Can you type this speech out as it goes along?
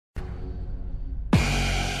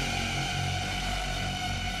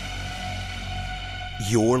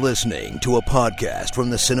You're listening to a podcast from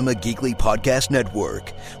the Cinema Geekly Podcast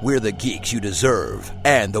Network. We're the geeks you deserve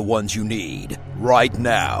and the ones you need right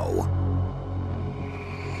now.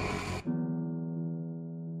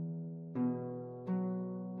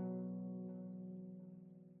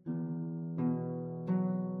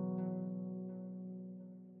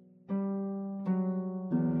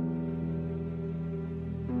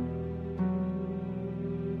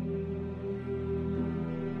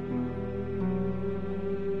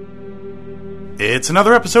 It's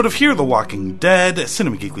another episode of Hear the Walking Dead,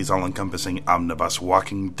 Cinema Geekly's all-encompassing omnibus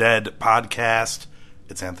Walking Dead podcast.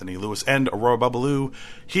 It's Anthony Lewis and Aurora Babalu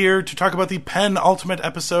here to talk about the penultimate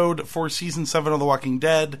episode for Season 7 of The Walking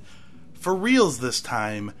Dead. For reals this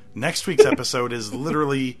time, next week's episode is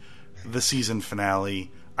literally the season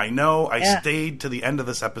finale. I know, I stayed to the end of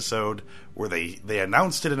this episode where they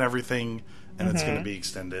announced it and everything, and it's going to be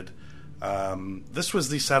extended. This was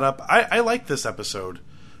the setup. I like this episode.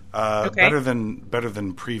 Better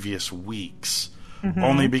than previous weeks,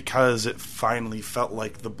 only because it finally felt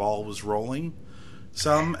like the ball was rolling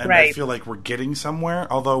some, and I feel like we're getting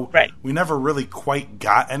somewhere, although we never really quite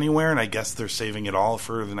got anywhere, and I guess they're saving it all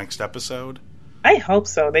for the next episode. I hope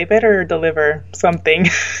so. They better deliver something.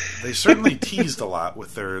 They certainly teased a lot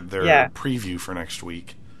with their preview for next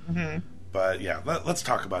week. But yeah, let's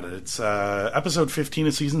talk about it. It's episode 15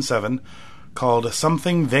 of Season 7, called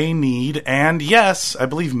Something They Need, and yes, I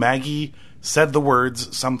believe Maggie said the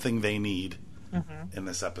words "something they need" in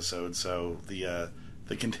this episode, so the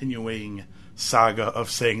continuing saga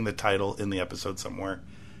of saying the title in the episode somewhere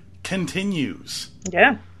continues.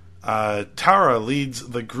 Yeah. Tara leads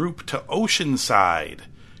the group to Oceanside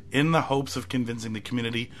in the hopes of convincing the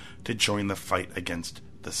community to join the fight against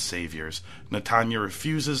the Saviors. Nathanya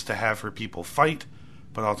refuses to have her people fight,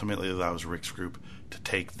 but ultimately allows Rick's group to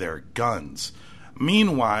take their guns.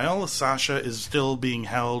 Meanwhile, Sasha is still being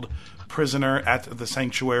held prisoner at the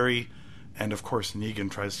sanctuary, and of course Negan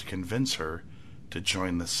tries to convince her to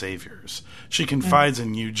join the Saviors. She confides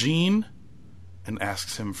in Eugene and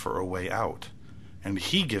asks him for a way out, and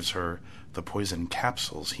he gives her the poison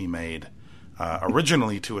capsules he made,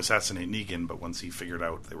 originally to assassinate Negan, but once he figured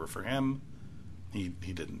out they were for him, he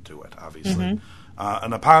didn't do it, obviously.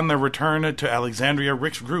 And upon their return to Alexandria,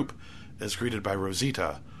 Rick's group is greeted by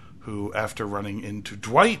Rosita, who, after running into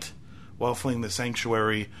Dwight while fleeing the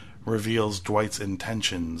sanctuary, reveals Dwight's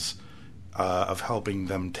intentions of helping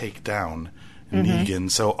them take down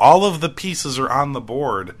Negan. So all of the pieces are on the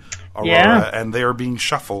board, Aurora, and they are being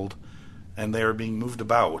shuffled, and they are being moved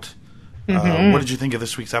about. What did you think of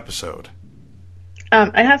this week's episode?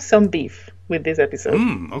 I have some beef with this episode.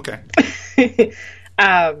 Okay.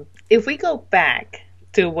 If we go back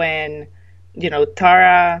to when,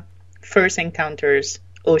 Tara first encounters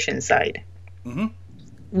Oceanside,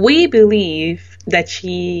 we believe that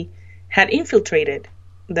she had infiltrated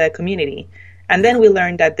the community, and then we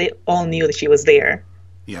learned that they all knew that she was there.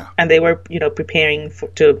 Yeah. And they were, preparing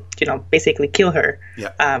to basically kill her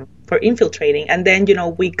for infiltrating. And then,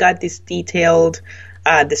 we got this detailed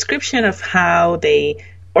description of how they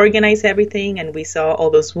organize everything, and we saw all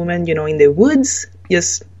those women, in the woods,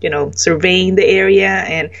 just, surveying the area,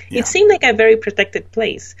 and it seemed like a very protected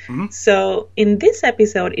place. So in this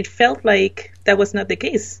episode, it felt like that was not the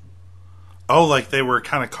case. Oh, like they were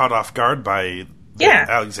kind of caught off guard by the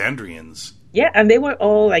Alexandrians. Yeah, and they were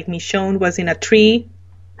all, like, Michonne was in a tree.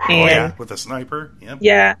 And, with a sniper. Yep.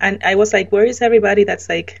 Yeah, and I was like, where is everybody that's,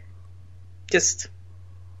 like, just,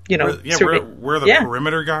 where are the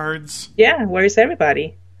perimeter guards? Yeah, where is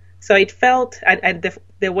everybody? So it felt,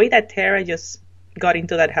 the way that Tara just got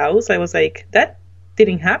into that house, I was like, that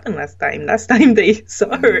didn't happen last time. Last time they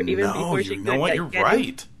saw her, before she could. You're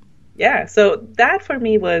right. Yeah, so that for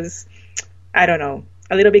me was, I don't know,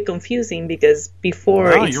 a little bit confusing, because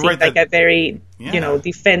before it seemed like a very,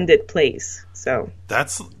 defended place. So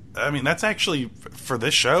that's actually, for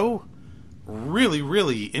this show, really,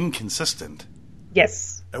 really inconsistent.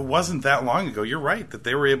 Yes. It wasn't that long ago. You're right that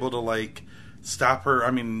they were able to, like, stop her.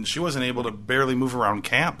 I mean, she wasn't able to barely move around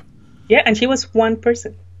camp. Yeah, and she was one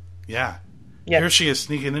person. Yeah. Here she is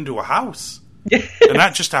sneaking into a house. And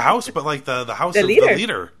not just a house, but like the house of the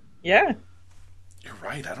leader. Yeah. You're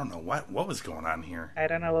right. I don't know what was going on here. I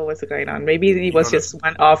don't know what was going on. Maybe it was just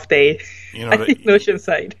one off day at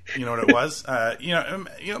Oceanside. You know what it was?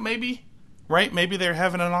 Maybe. Right? Maybe they're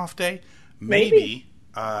having an off day. Maybe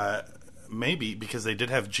because they did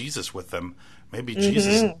have Jesus with them. Maybe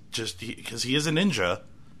Jesus because he is a ninja.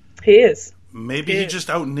 He is. Maybe he just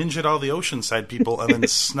out ninja'd all the Oceanside people and then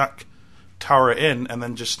snuck Tara in and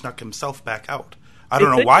then just snuck himself back out. I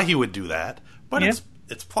don't know why he would do that, but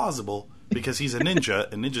it's plausible because he's a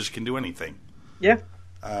ninja and ninjas can do anything. Yeah.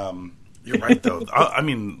 You're right, though. I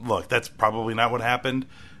mean, look, that's probably not what happened,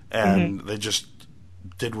 and they just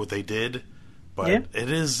did what they did. But it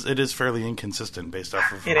is fairly inconsistent based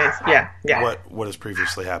off of what has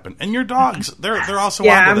previously happened. And your dogs, they're also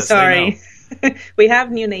onto this. Yeah, I'm sorry. We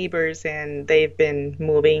have new neighbors, and they've been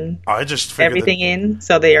moving everything in,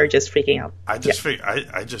 so they are just freaking out. I just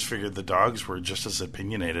figured the dogs were just as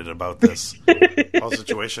opinionated about this whole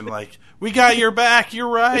situation. Like, we got your back. You're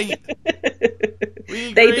right.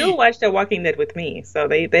 We agree. They do watch The Walking Dead with me, so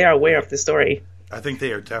they are aware of the story. I think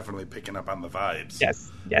they are definitely picking up on the vibes.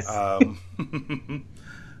 Yes.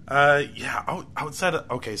 Outside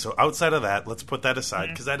of that, let's put that aside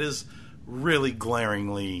because that is really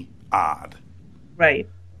glaringly odd. Right.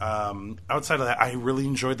 Outside of that, I really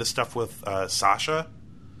enjoyed the stuff with Sasha.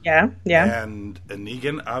 Yeah. And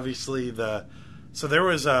Negan. Obviously, so there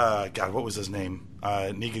was God, what was his name?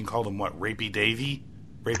 Negan called him what? Rapey Davey?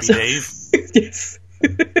 Rapey Dave? Yes.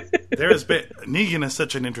 Negan is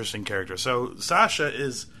such an interesting character. So Sasha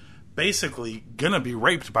is basically gonna be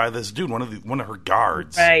raped by this dude, one of her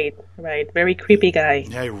guards. Right. Very creepy guy.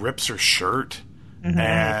 Yeah, he rips her shirt,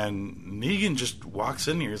 and Negan just walks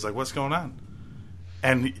in here. He's like, "What's going on?"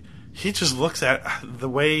 And he just looks at the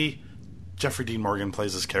way Jeffrey Dean Morgan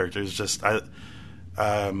plays his character. Is just, I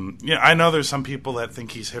know there's some people that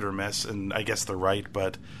think he's hit or miss, and I guess they're right,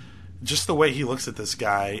 but just the way he looks at this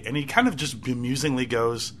guy, and he kind of just bemusingly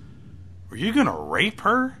goes, "Were you gonna rape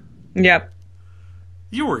her?" Yep.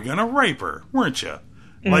 You were gonna rape her, weren't you?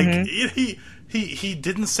 Like he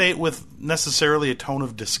didn't say it with necessarily a tone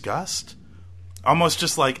of disgust. Almost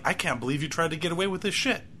just like, I can't believe you tried to get away with this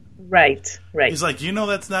shit. Right. He's like,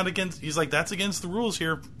 that's not against. He's like, that's against the rules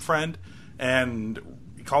here, friend. And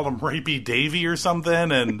he called him Rapey Davey or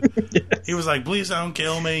something, and yes. He was like, please don't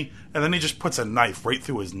kill me. And then he just puts a knife right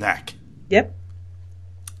through his neck. Yep.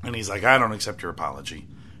 And he's like, I don't accept your apology.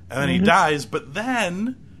 And then he dies, but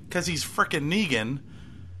then, because he's frickin' Negan,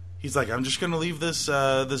 he's like, I'm just going to leave this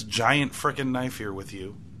giant frickin' knife here with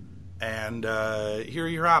you. And here are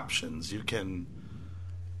your options. You can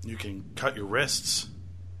cut your wrists,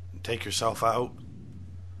 take yourself out.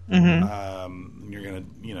 You're going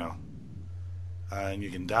to, and you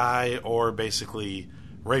can die, or basically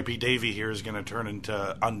Rapey Davey here is going to turn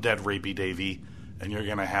into undead Rapey Davey, and you're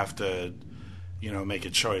going to have to, make a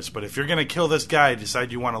choice. But if you're going to kill this guy,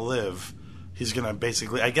 decide you want to live, he's going to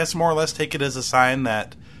basically, I guess, more or less take it as a sign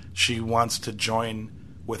that she wants to join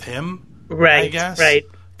with him. Right. I guess. Right.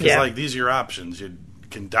 Because these are your options. You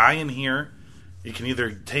can die in here. You can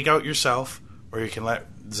either take out yourself, or you can let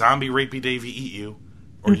zombie Rapey Davey eat you,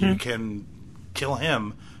 or you can kill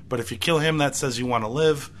him. But if you kill him, that says you want to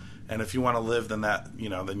live, and if you want to live, then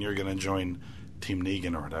then you're going to join Team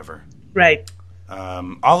Negan or whatever. Right.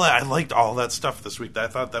 I liked all that stuff this week. I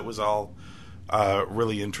thought that was all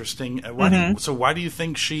really interesting. So why do you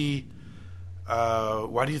think she?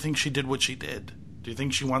 Why do you think she did what she did? Do you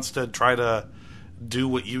think she wants to try to do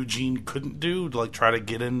what Eugene couldn't do, to try to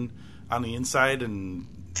get in on the inside and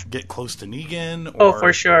get close to Negan? Or... Oh,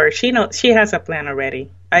 for sure. She has a plan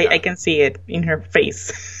already. I can see it in her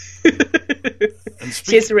face.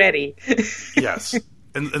 She's ready. Yes.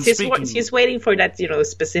 And she's waiting for that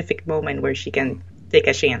specific moment where she can take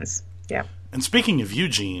a chance. Yeah. And speaking of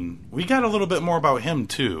Eugene, we got a little bit more about him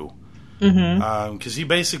too, because he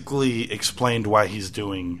basically explained why he's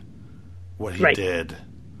doing what he did.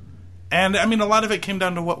 And I mean, a lot of it came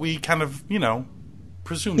down to what we kind of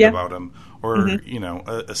presumed about him, or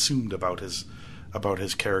assumed about his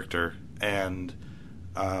character. And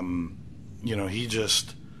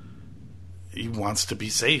he wants to be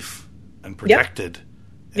safe and protected.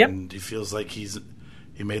 And he feels like he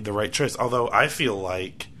made the right choice. Although I feel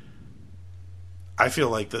like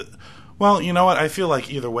that. Well, you know what? I feel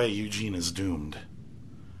like either way, Eugene is doomed.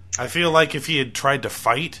 I feel like if he had tried to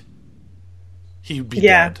fight, he'd be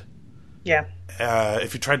dead. Yeah.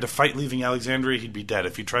 If he tried to fight leaving Alexandria, he'd be dead.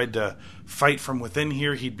 If he tried to fight from within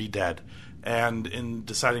here, he'd be dead. And in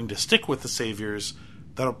deciding to stick with the Saviors,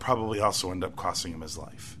 that'll probably also end up costing him his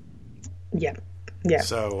life. Yeah. Yeah.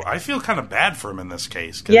 So I feel kind of bad for him in this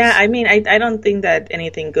case. Yeah, I mean, I don't think that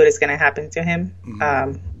anything good is going to happen to him.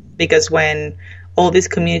 Because when all these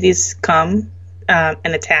communities come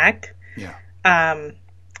and attack, I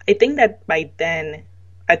think that by then,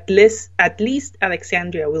 at least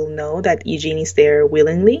Alexandria will know that Eugene is there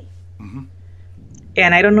willingly.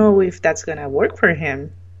 And I don't know if that's going to work for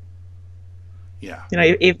him. Yeah.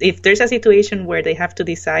 If there's a situation where they have to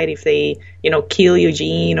decide if they, kill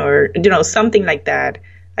Eugene or, something like that,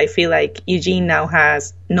 I feel like Eugene now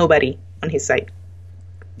has nobody on his side.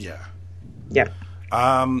 Yeah. Yeah.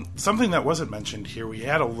 Something that wasn't mentioned here, we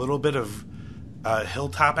had a little bit of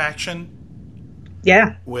hilltop action.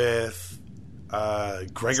 Yeah. With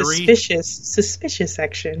Gregory. Suspicious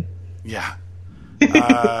action. Yeah.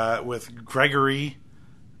 With Gregory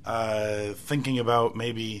thinking about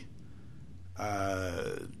maybe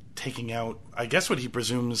taking out, I guess, what he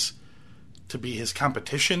presumes to be his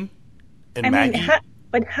competition in Maggie.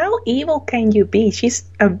 But how evil can you be? She's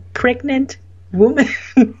a pregnant woman.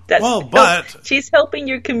 She's helping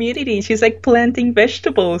your community. She's like planting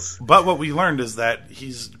vegetables. But what we learned is that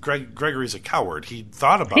Gregory's a coward. He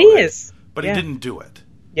thought about it. He is. But he didn't do it.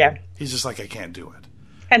 Yeah. He's just like, I can't do it.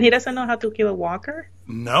 And he doesn't know how to kill a walker?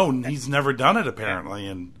 No, he's never done it, apparently.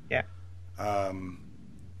 And yeah.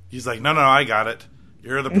 He's like, no, I got it.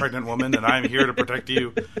 You're the pregnant woman, and I'm here to protect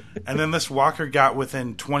you. And then this walker got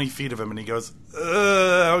within 20 feet of him, and he goes,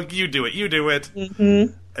 you do it.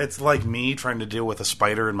 Mm-hmm. It's like me trying to deal with a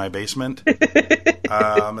spider in my basement.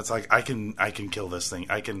 It's like, I can kill this thing.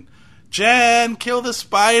 Jen, kill the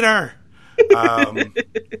spider!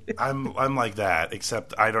 I'm like that,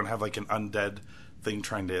 except I don't have like an undead thing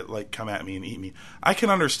trying to like come at me and eat me. I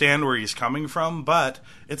can understand where he's coming from, but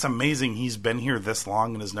it's amazing he's been here this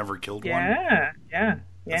long and has never killed one. Yeah.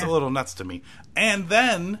 It's a little nuts to me. And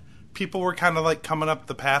then people were kind of like coming up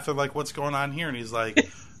the path of like, what's going on here? And he's like,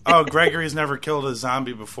 oh, Gregory's never killed a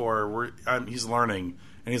zombie before. He's learning.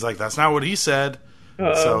 And he's like, that's not what he said.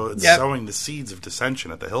 So it's sowing the seeds of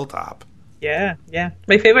dissension at the hilltop. Yeah.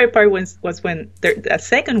 My favorite part was when a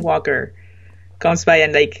second walker comes by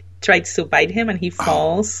and like tries to bite him and he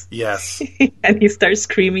falls. Yes. And he starts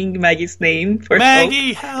screaming Maggie's name for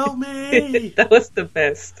Maggie, help me! That was the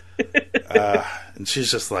best. And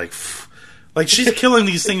she's just like she's killing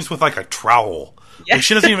these things with like a trowel. Yeah. Like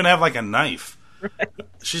she doesn't even have like a knife. Right.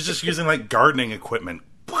 She's just using like gardening equipment.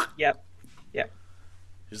 Yep.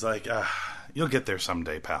 She's like, you'll get there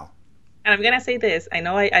someday, pal. And I'm gonna say this. I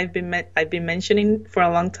know I've been mentioning for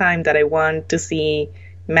a long time that I want to see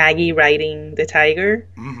Maggie riding the tiger.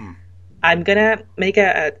 Mm-hmm. I'm gonna make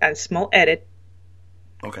a small edit.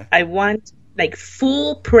 Okay. I want like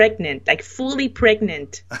fully pregnant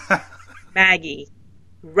Maggie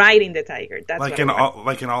riding the tiger. That's like in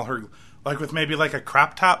all her, like with maybe like a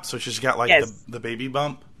crop top, so she's got like the baby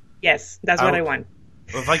bump. Yes, that's what I want.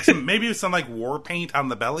 With like maybe some like war paint on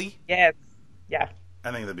the belly. Yes. Yeah.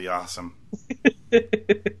 I think that'd be awesome.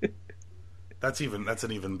 That's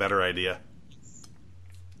an even better idea.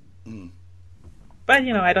 But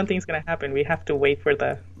I don't think it's gonna happen. We have to wait for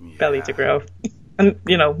the belly to grow. And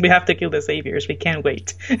we have to kill the saviors. We can't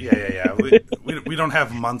wait. Yeah. We don't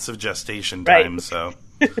have months of gestation time, right. So.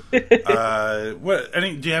 Do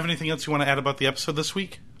you have anything else you want to add about the episode this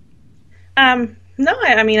week? No.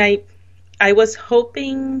 I was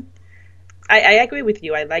hoping. I agree with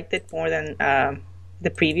you. I liked it more than the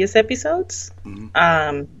previous episodes.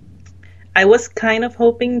 Mm-hmm. I was kind of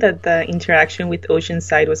hoping that the interaction with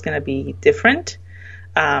Oceanside was going to be different.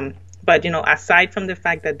 But aside from the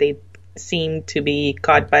fact that they seemed to be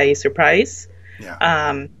caught by surprise,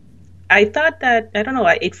 I thought that, I don't know,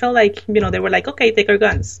 it felt like, they were like, okay, take our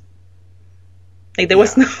guns. Like there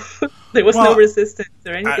was no resistance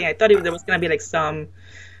or anything. I thought there was going to be like some,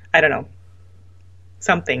 I don't know,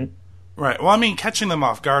 something. Right. Well, catching them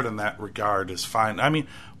off guard in that regard is fine.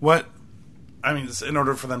 It's in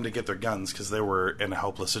order for them to get their guns because they were in a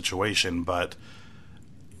helpless situation, but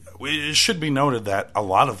it should be noted that a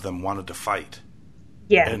lot of them wanted to fight.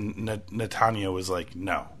 Yeah. And Netanya was like,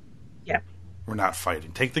 no. Yeah. We're not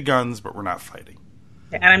fighting. Take the guns, but we're not fighting.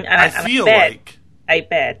 Yeah, I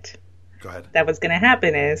bet. Go ahead. That what's going to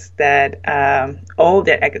happen is that all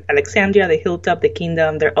the Alexandria, the Hilltop, the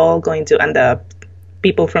Kingdom, they're all going to, and the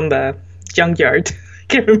people from the junkyard, I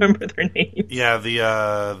can't remember their names. Yeah,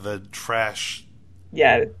 the trash.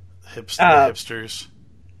 Yeah. Hipsters.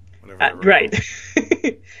 Whatever. Right.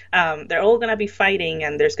 They're all going to be fighting,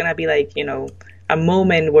 and there's going to be like, a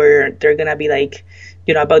moment where they're going to be like,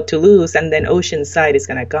 about to lose, and then Oceanside is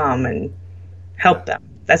going to come and help them.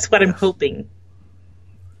 That's what I'm hoping.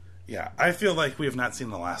 Yeah, I feel like we have not seen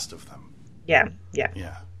the last of them. Yeah.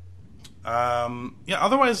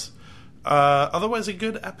 Otherwise a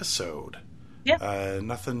good episode. Yeah.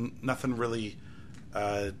 Nothing really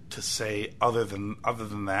to say other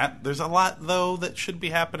than that. There's a lot though that should be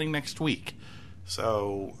happening next week.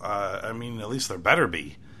 So at least there better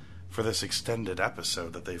be for this extended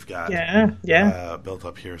episode that they've got. Built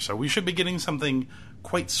up here. So we should be getting something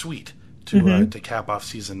quite sweet to cap off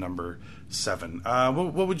season number 7.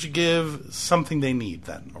 What would you give something they need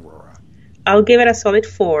then, Aurora? I'll give it a solid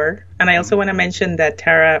 4, and I also want to mention that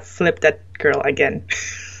Tara flipped that girl again.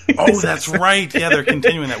 Oh, that's right. Yeah, they're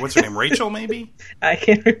continuing that. What's her name? Rachel, maybe? I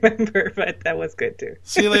can't remember, but that was good too.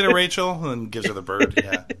 See you later, Rachel, and then gives her the bird.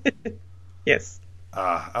 Yeah. Yes.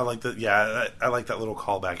 I like that. Yeah, I like that little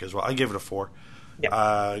callback as well. I give it a 4.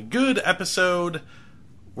 Yep. Good episode.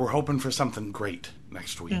 We're hoping for something great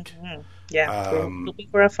next week. Mm-hmm. Yeah, we're looking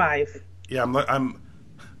for a 5. Yeah, I'm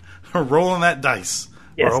rolling that dice.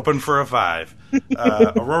 Yes. We're hoping for a 5.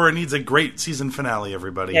 Aurora needs a great season finale,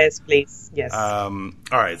 everybody. Yes, please. Yes. All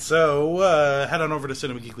right, so head on over to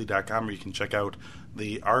cinemageekly.com where you can check out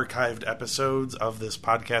the archived episodes of this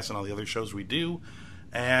podcast and all the other shows we do.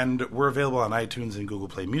 And we're available on iTunes and Google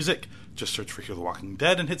Play Music. Just search for Fear the Walking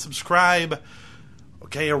Dead and hit subscribe.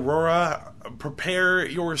 Okay, Aurora, prepare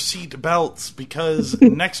your seat belts because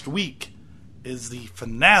next week is the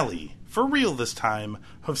finale, for real this time,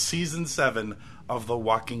 of Season 7 of The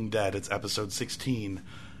Walking Dead. It's episode 16,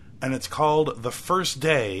 and it's called The First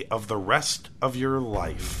Day of the Rest of Your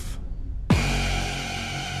Life.